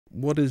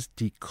what is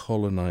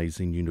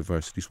decolonising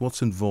universities?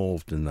 What's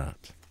involved in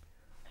that?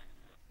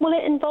 Well,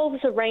 it involves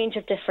a range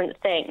of different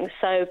things.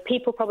 So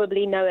people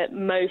probably know it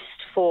most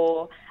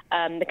for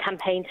the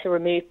campaign to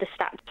remove the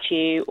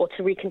statue or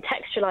to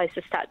recontextualise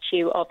the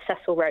statue of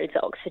Cecil Rhodes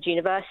at Oxford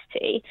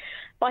University.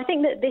 But I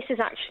think that this is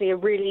actually a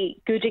really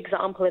good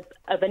example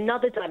of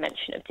another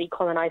dimension of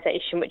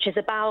decolonisation, which is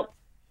about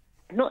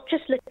not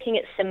just looking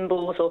at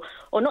symbols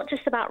or not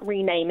just about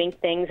renaming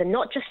things and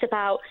not just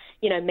about,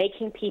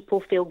 making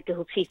people feel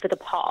guilty for the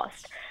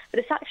past, but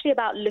it's actually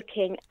about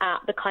looking at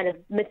the kind of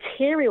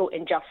material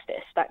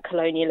injustice that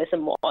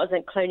colonialism was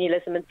and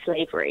colonialism and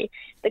slavery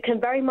that can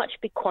very much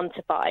be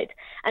quantified.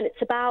 And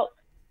it's about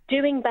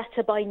doing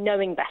better by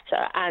knowing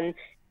better and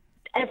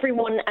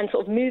everyone and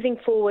sort of moving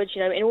forward,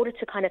 in order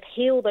to kind of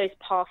heal those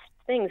past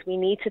things, we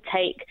need to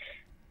take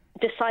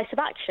decisive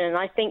action. And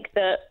I think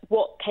that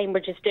what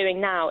Cambridge is doing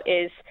now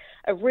is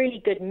a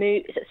really good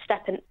move, is a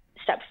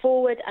step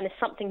forward, and is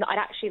something that I'd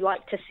actually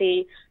like to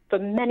see for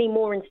many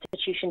more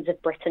institutions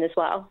of Britain as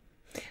well.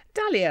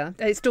 Dalia,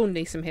 it's Dawn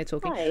Neeson here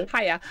talking. Hi.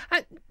 Hiya.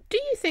 Do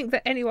you think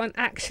that anyone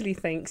actually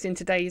thinks in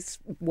today's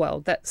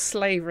world that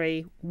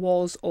slavery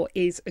was or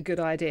is a good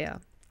idea?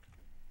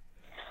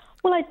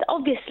 Well,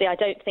 obviously, I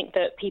don't think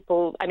that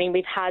people,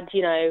 we've had,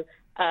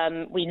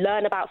 we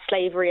learn about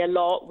slavery a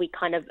lot,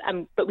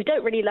 but we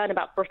don't really learn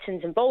about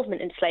Britain's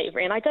involvement in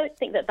slavery. And I don't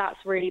think that that's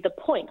really the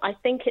point. I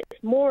think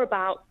it's more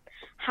about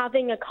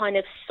having a kind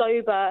of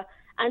sober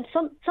and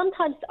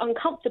sometimes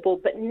uncomfortable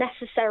but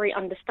necessary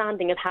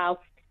understanding of how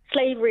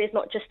slavery is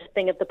not just a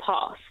thing of the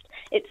past.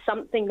 It's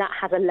something that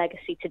has a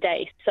legacy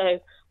today. So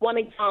one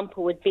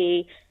example would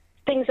be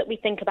things that we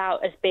think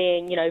about as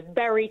being,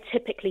 very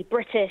typically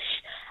British,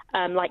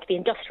 like the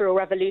Industrial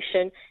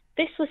Revolution.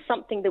 This was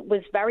something that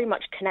was very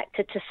much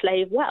connected to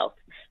slave wealth.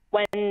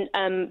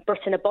 When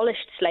Britain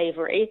abolished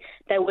slavery,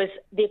 there was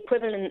the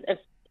equivalent of,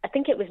 I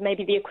think it was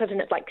maybe the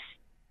equivalent of like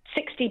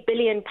 £60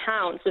 billion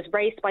was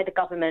raised by the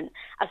government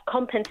as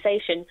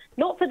compensation,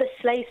 not for the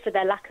slaves for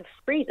their lack of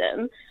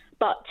freedom,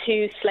 but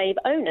to slave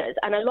owners.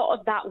 And a lot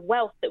of that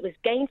wealth that was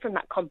gained from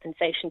that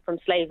compensation from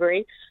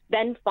slavery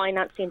then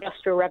financed the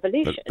Industrial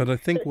Revolution. But I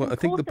think I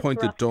think the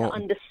point that Dawn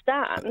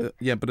understand.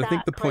 I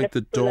think the point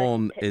that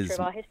Dawn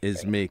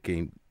is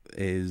making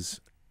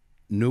is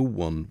no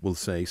one will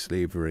say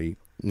slavery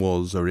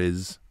was or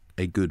is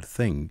a good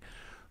thing.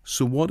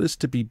 So what is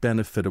to be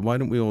benefited? Why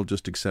don't we all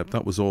just accept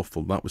that was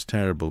awful, that was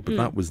terrible, but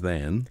that was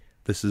then,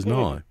 this is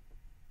now?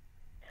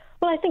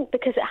 Well, I think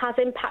because it has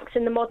impacts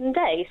in the modern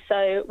day.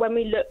 So when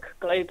we look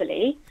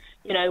globally,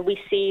 we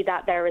see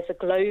that there is a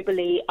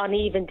globally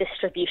uneven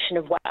distribution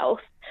of wealth.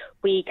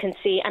 We can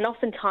see, and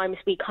oftentimes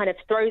we kind of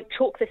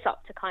chalk this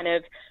up to kind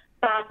of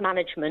bad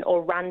management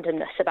or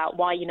randomness about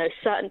why,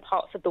 certain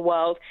parts of the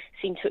world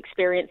seem to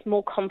experience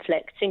more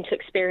conflict, seem to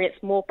experience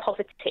more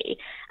poverty.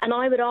 And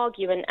I would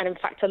argue, and in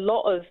fact a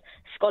lot of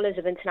scholars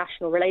of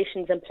international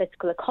relations and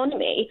political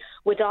economy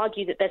would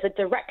argue that there's a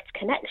direct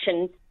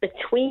connection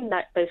between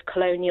those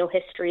colonial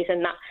histories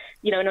and that,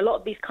 in a lot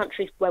of these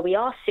countries where we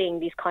are seeing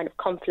these kind of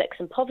conflicts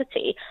and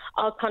poverty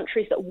are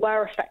countries that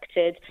were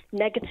affected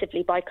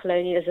negatively by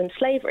colonialism and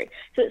slavery.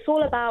 So it's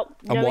all about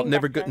and what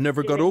never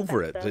got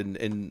over better. it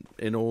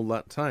in all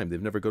that time.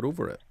 They've never got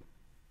over it.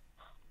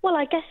 Well,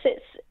 I guess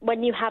it's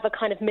when you have a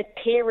kind of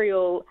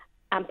material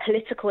and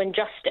political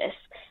injustice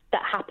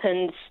that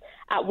happens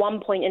at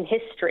one point in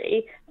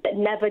history that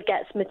never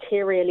gets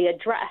materially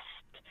addressed.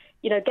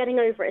 Getting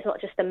over it is not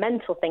just a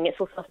mental thing, it's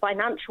also a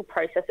financial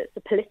process, it's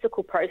a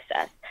political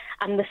process,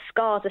 and the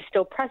scars are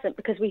still present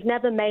because we've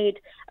never made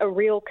a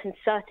real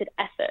concerted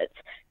effort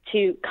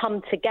to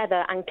come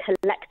together and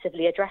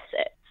collectively address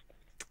it.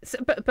 So,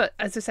 but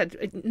as I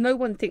said, no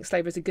one thinks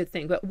slavery is a good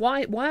thing. But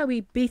why are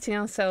we beating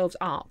ourselves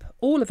up,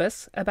 all of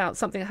us, about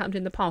something that happened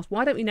in the past?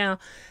 Why don't we now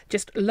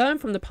just learn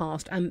from the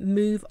past and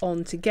move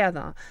on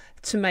together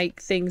to make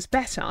things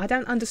better? I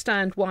don't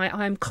understand why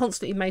I'm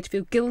constantly made to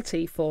feel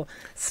guilty for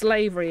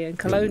slavery and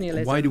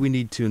colonialism. Why do we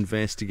need to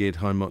investigate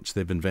how much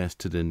they've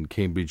invested in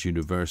Cambridge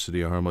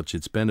University or how much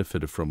it's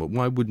benefited from it?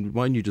 Why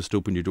wouldn't you just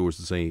open your doors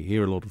and say,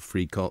 here are a lot of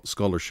free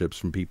scholarships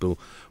from people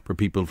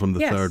from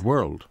the third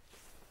world?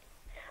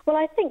 Well,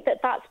 I think that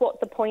that's what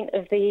the point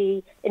of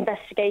the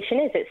investigation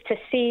is. It's to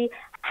see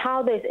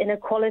how those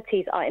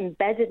inequalities are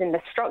embedded in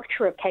the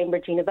structure of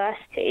Cambridge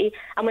University.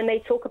 And when they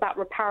talk about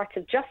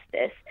reparative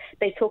justice,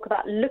 they talk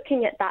about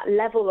looking at that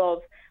level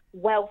of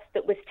wealth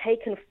that was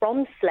taken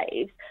from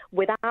slaves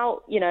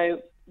without,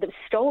 that was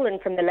stolen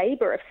from the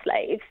labour of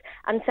slaves,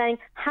 and saying,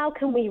 how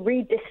can we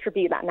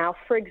redistribute that now?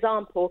 For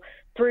example,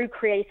 through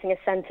creating a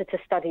centre to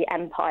study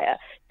empire,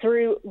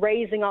 through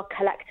raising our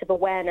collective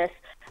awareness.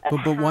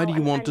 But why do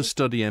you want to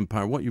study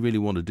empire? What you really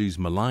want to do is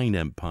malign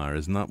empire.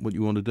 Isn't that what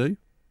you want to do?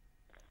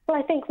 Well,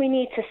 I think we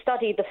need to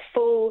study the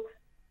full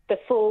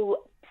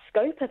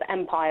scope of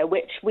empire,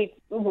 which we've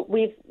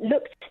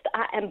looked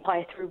at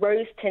empire through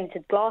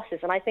rose-tinted glasses,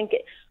 and I think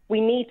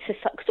we need to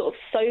sort of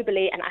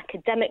soberly and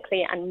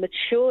academically and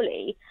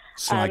maturely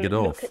slag it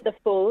off. Look at the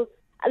full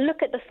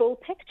look at the full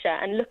picture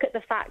and look at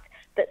the fact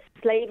that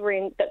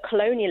slavery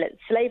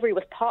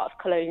was part of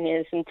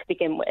colonialism to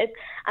begin with,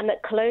 and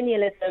that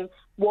colonialism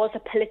was a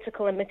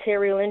political and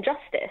material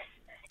injustice.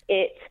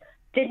 It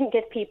didn't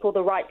give people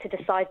the right to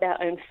decide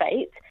their own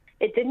fate.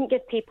 It didn't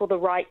give people the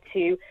right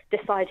to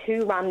decide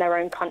who ran their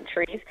own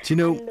countries. Do you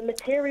know, and the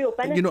material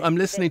benefits. You know, I'm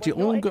listening to you.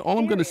 All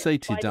I'm going to say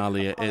to you, by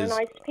Dalia, is,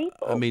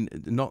 people. I mean,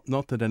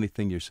 not that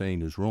anything you're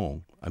saying is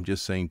wrong. I'm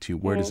just saying to you,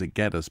 where does it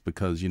get us?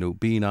 Because, you know,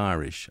 being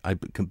Irish,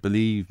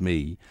 believe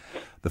me,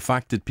 the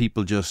fact that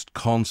people just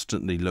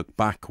constantly look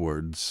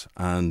backwards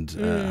and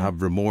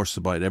have remorse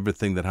about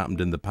everything that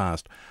happened in the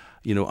past.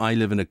 You know, I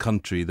live in a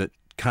country that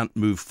can't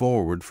move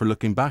forward for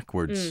looking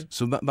backwards.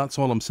 So that's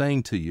all I'm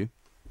saying to you.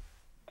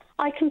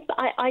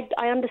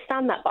 I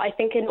understand that, but I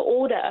think in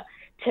order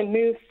to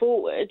move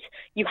forward,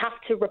 you have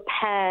to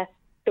repair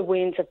the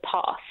wounds of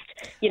past.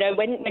 You know,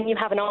 when you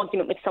have an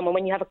argument with someone,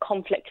 when you have a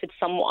conflict with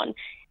someone,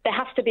 there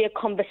has to be a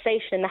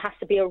conversation, there has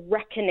to be a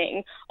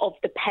reckoning of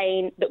the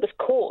pain that was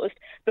caused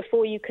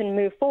before you can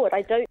move forward.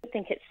 I don't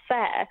think it's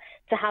fair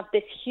to have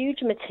this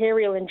huge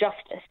material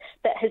injustice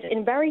that has,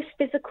 in very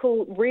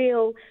physical,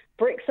 real,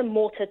 bricks and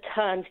mortar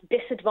terms,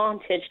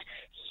 disadvantaged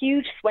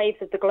huge swathes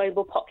of the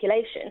global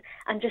population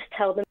and just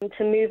tell them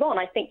to move on.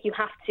 I think you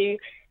have to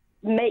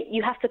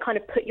kind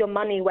of put your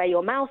money where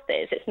your mouth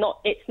is. It's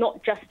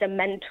not just a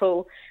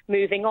mental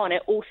moving on.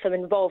 It also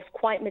involves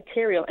quite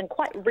material and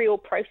quite real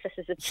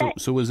processes of change.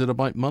 So is it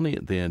about money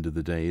at the end of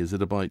the day? Is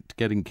it about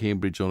getting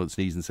Cambridge on its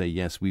knees and say,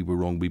 yes, we were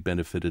wrong, we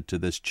benefited to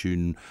this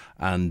tune,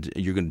 and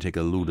you're going to take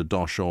a load of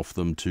dosh off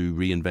them to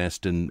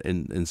reinvest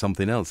in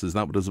something else? Is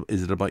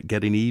it about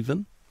getting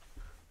even?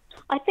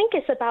 I think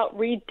it's about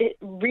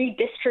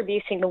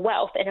redistributing the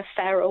wealth in a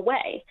fairer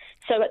way.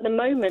 So at the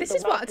moment... This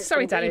is what...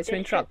 Sorry, Dalia, to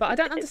interrupt, but I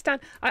don't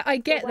understand. I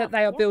get that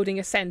they are building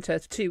a centre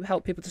to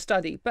help people to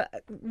study,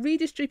 but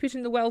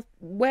redistributing the wealth,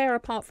 where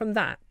apart from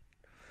that?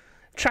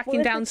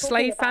 Tracking down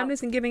slave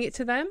families and giving it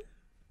to them?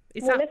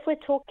 If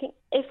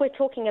we're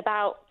talking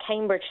about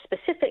Cambridge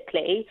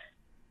specifically,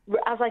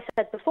 as I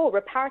said before,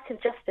 reparative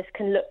justice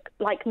can look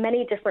like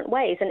many different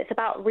ways, and it's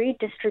about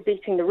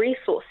redistributing the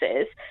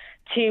resources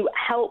to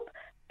help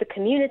the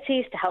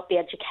communities, to help the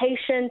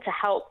education, to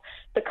help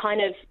the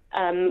kind of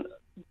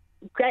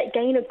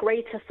gain a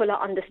greater, fuller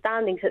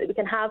understanding so that we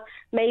can have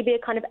maybe a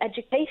kind of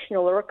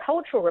educational or a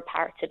cultural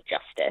reparative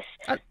justice.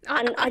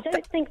 I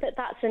don't think that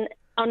that's an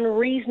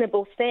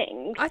unreasonable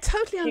thing. I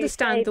totally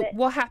understand that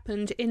what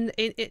happened in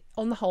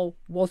on the whole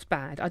was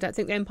bad. I don't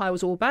think the empire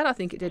was all bad. I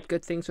think it did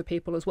good things for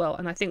people as well,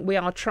 and I think we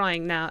are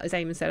trying now, as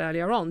Eamon said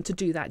earlier on, to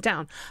do that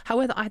down.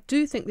 However, I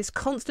do think this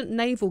constant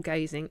navel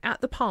gazing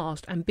at the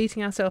past and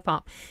beating ourselves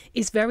up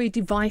is very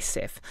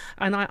divisive,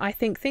 and I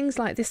think things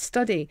like this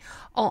study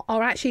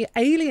are actually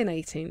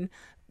alienating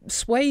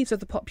swathes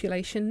of the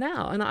population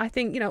now. And I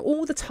think, you know,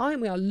 all the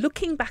time we are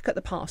looking back at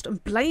the past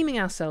and blaming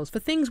ourselves for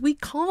things we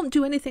can't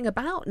do anything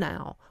about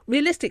now.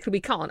 Realistically,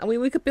 we can't. I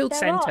mean, we could build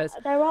centres.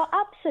 There are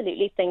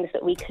absolutely things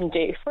that we can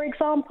do. For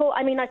example,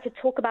 I mean, I could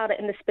talk about it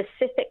in the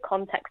specific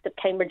context of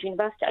Cambridge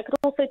University. I could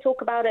also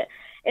talk about it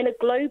in a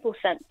global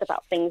sense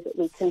about things that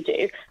we can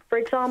do. For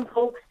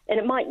example, and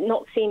it might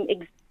not seem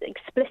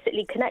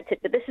explicitly connected,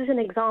 but this is an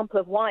example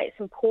of why it's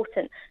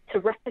important to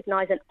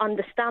recognise and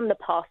understand the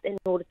past in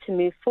order to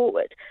move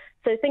forward.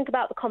 So think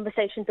about the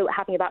conversations that we're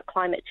having about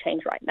climate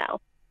change right now.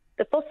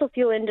 The fossil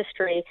fuel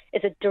industry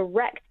is a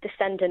direct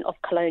descendant of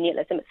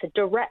colonialism. It's a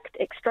direct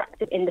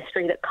extractive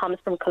industry that comes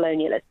from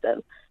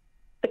colonialism.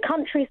 The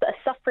countries that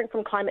are suffering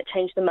from climate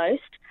change the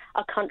most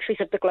are countries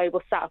of the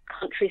global south,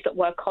 countries that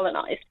were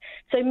colonised.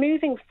 So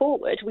moving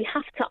forward, we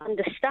have to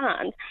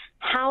understand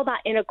how that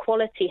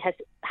inequality has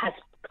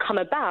come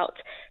about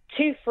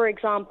to, for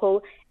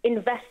example,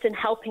 invest in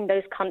helping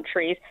those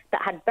countries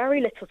that had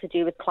very little to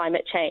do with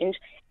climate change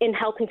in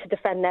helping to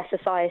defend their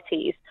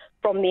societies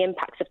from the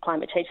impacts of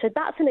climate change. So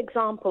that's an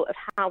example of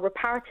how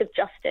reparative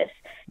justice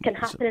can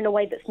happen in a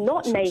way that's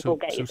not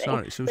navel-gazing,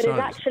 but is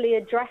actually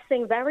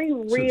addressing very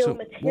real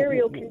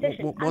material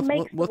conditions.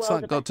 What's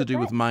that got to do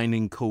with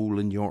mining coal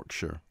in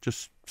Yorkshire?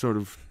 Just sort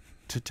of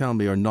to tell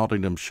me, or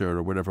Nottinghamshire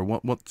or whatever.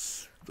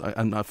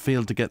 I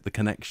failed to get the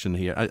connection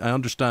here. I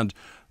understand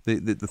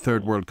the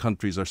third world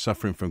countries are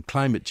suffering from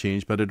climate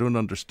change, but I don't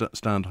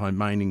understand how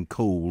mining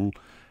coal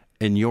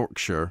in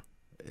Yorkshire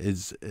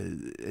is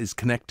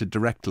connected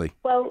directly.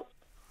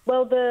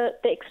 Well, the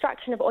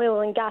extraction of oil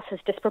and gas has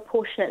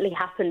disproportionately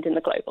happened in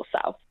the global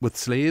south. With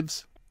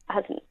slaves?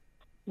 Hasn't.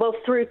 Well,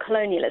 through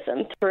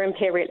colonialism, through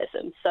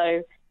imperialism.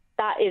 So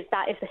that is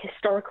the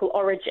historical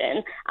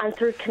origin, and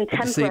through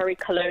contemporary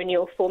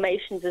colonial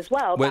formations as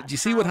well. Well, do you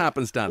see what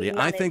happens, Dalia?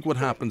 I think what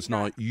happens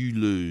now, you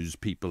lose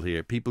people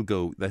here. People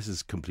go, this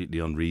is completely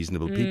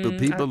unreasonable.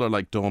 People are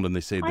like Dawn, and they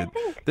say that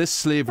this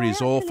slavery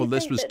is awful,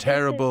 this was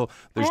terrible,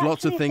 there's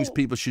lots of things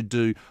people should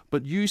do.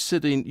 But you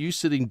sitting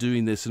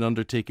doing this and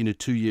undertaking a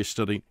 2-year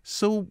study,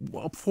 so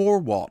for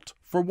what?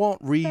 For what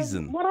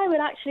reason? So what I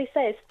would actually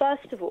say is,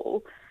 first of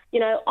all, you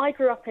know, I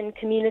grew up in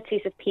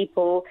communities of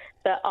people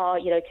that are,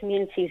 you know,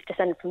 communities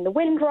descended from the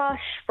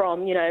Windrush,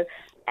 from, you know,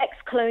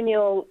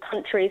 ex-colonial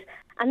countries.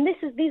 And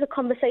these are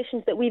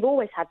conversations that we've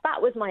always had.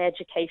 That was my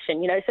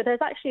education, So there's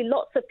actually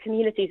lots of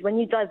communities, when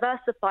you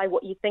diversify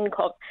what you think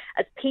of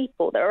as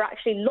people, there are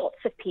actually lots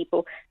of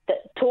people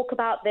that talk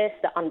about this,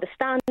 that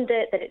understand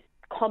it, that it's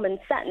common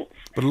sense.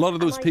 But a lot of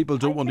those people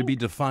don't want to be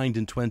defined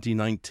in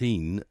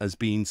 2019 as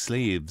being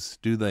slaves,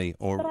 do they?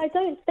 But I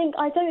don't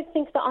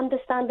think that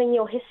understanding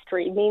your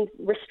history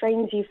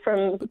restrains you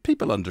from. But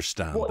people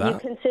understand what that. you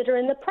consider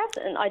in the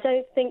present. I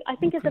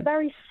think it's a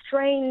very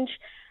strange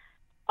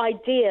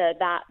idea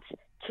that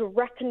to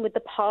reckon with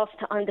the past,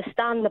 to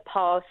understand the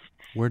past,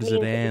 where does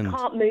it end? We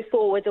can't move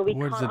forward, or we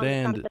Where can't does it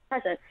understand end? the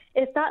present.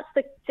 If that's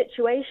the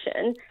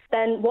situation,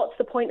 then what's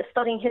the point of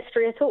studying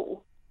history at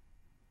all?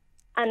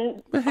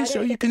 And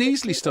you can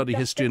easily study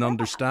history and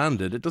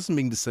understand it. It doesn't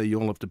mean to say you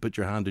all have to put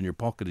your hand in your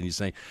pocket and you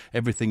say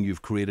everything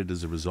you've created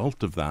as a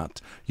result of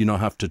that, you now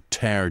have to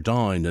tear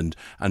down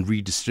and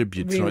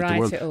redistribute throughout the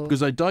world.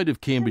 Because I doubt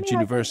if Cambridge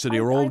University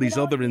or all these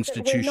other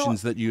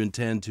institutions that you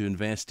intend to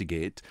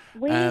investigate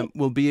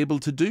will be able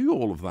to do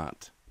all of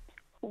that.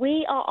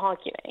 We are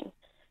arguing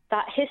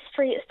that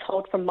history is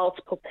told from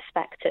multiple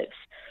perspectives.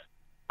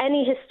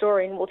 Any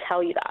historian will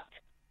tell you that.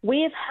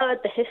 We have heard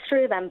the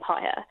history of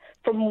empire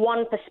from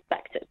one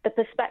perspective, the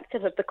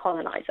perspective of the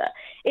colonizer.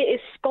 It is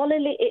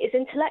scholarly, it is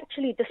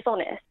intellectually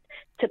dishonest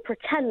to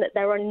pretend that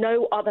there are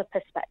no other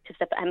perspectives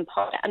of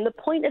empire. And the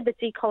point of the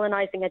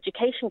Decolonizing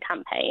Education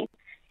campaign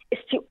is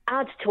to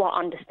add to our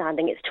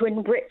understanding. It's to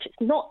enrich. It's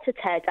not to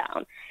tear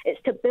down.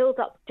 It's to build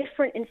up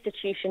different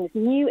institutions,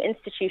 new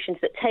institutions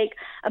that take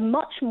a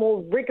much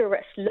more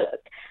rigorous look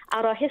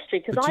at our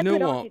history. But you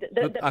know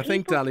what? I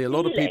think, Dalia, a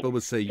lot of people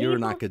would say you're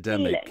an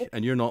academic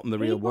and you're not in the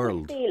real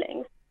world.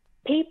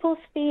 People's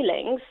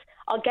feelings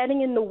are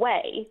getting in the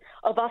way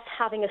of us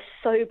having a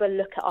sober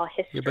look at our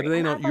history. Yeah, but are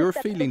they not your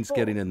feelings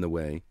getting in the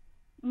way?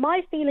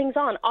 My feelings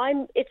aren't.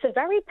 It's a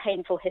very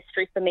painful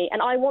history for me,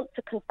 and I want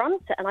to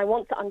confront it, and I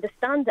want to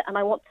understand it, and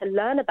I want to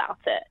learn about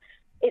it.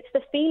 It's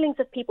the feelings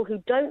of people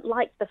who don't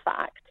like the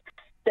fact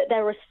that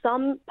there are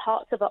some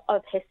parts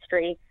of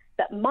history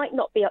that might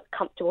not be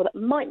comfortable, that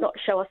might not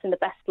show us in the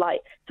best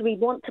light. So we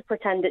want to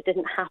pretend it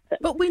didn't happen.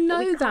 But we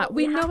know that.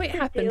 We know it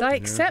happened. I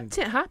accept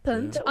it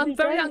happened. Yeah. I'm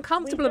very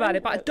uncomfortable about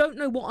it, but I don't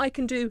know what I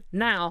can do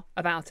now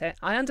about it.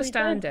 I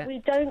understand it.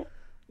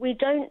 We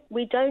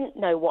don't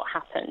know what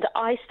happened.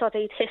 I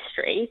studied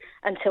history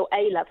until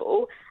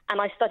A-level, and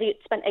I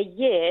spent a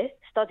year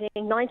studying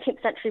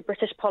 19th century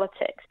British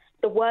politics.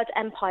 The word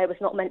empire was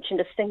not mentioned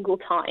a single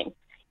time,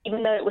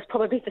 even though it was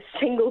probably the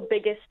single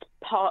biggest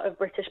part of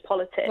British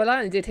politics. Well, I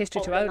only did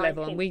history to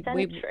O-level, and we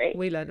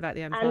learned about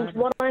the empire. And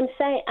what I'm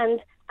saying, and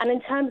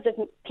in terms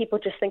of people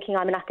just thinking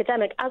I'm an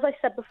academic, as I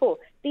said before,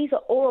 these are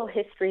oral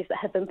histories that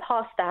have been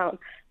passed down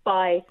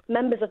by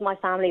members of my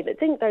family that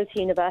didn't go to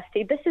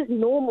university. This is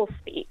normal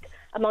speak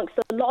amongst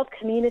a lot of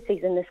communities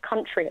in this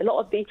country, a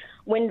lot of the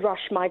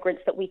Windrush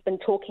migrants that we've been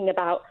talking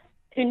about,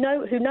 who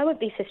know of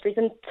these histories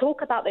and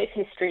talk about those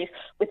histories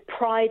with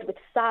pride, with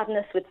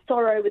sadness, with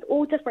sorrow, with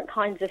all different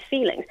kinds of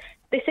feelings.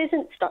 This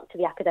isn't stuck to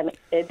the academic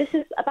sphere. This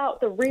is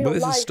about the real life. Well,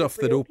 this is stuff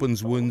that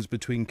opens wounds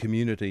between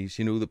communities.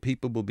 You know, the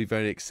people will be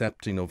very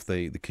accepting of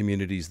the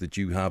communities that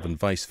you have and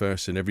vice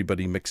versa, and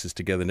everybody mixes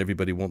together and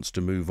everybody wants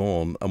to move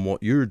on. And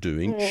what you're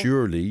doing,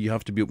 surely you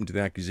have to be open to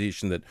the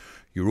accusation that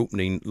you're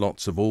opening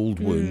lots of old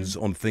wounds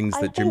on things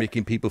that you're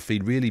making people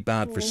feel really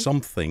bad for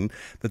something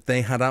that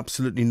they had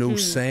absolutely no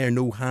say or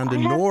no hand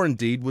in, nor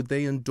indeed would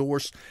they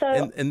endorse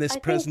in this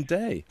present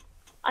day.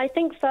 I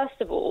think, first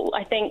of all,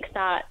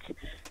 that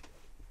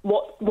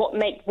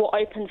what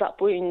opens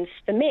up wounds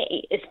for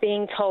me is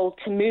being told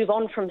to move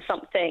on from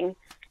something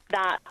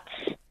that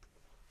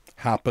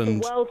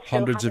happened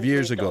hundreds of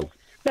years ago.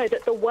 No,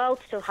 that the world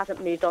still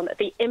hasn't moved on, that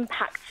the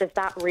impacts of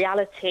that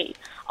reality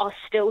are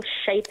still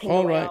shaping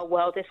the way our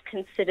world is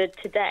considered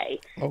today.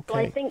 Okay.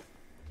 So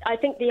I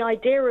think the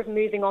idea of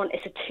moving on is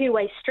a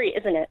two-way street,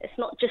 isn't it? It's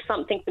not just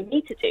something for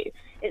me to do.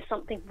 It's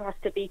something for us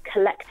to be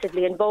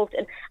collectively involved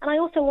in. And I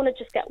also want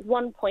to just get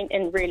one point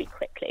in really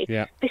quickly.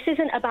 Yeah. This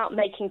isn't about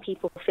making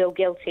people feel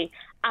guilty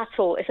at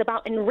all. It's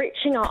about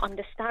enriching our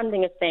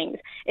understanding of things,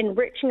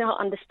 enriching our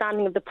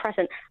understanding of the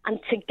present, and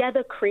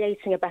together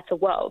creating a better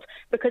world.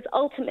 Because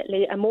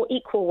ultimately, a more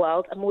equal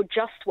world, a more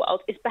just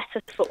world is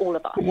better for all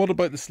of us. But what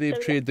about the slave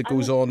trade that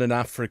goes on in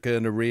Africa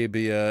and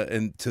Arabia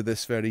and to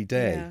this very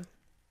day? Yeah.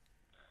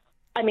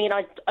 I mean,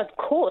 of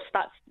course,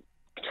 that's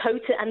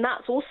total, and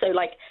that's also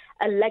like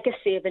a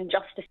legacy of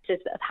injustices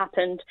that have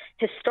happened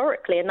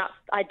historically, and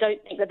I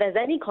don't think that there's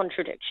any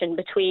contradiction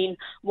between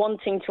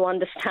wanting to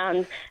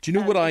understand. Do you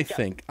know what I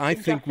think? I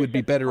think we'd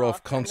be better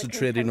off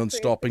concentrating on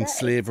stopping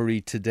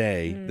slavery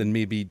today than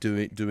maybe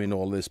doing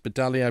all this. But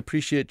Dalia, I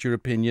appreciate your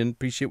opinion,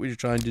 appreciate what you're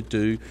trying to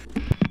do.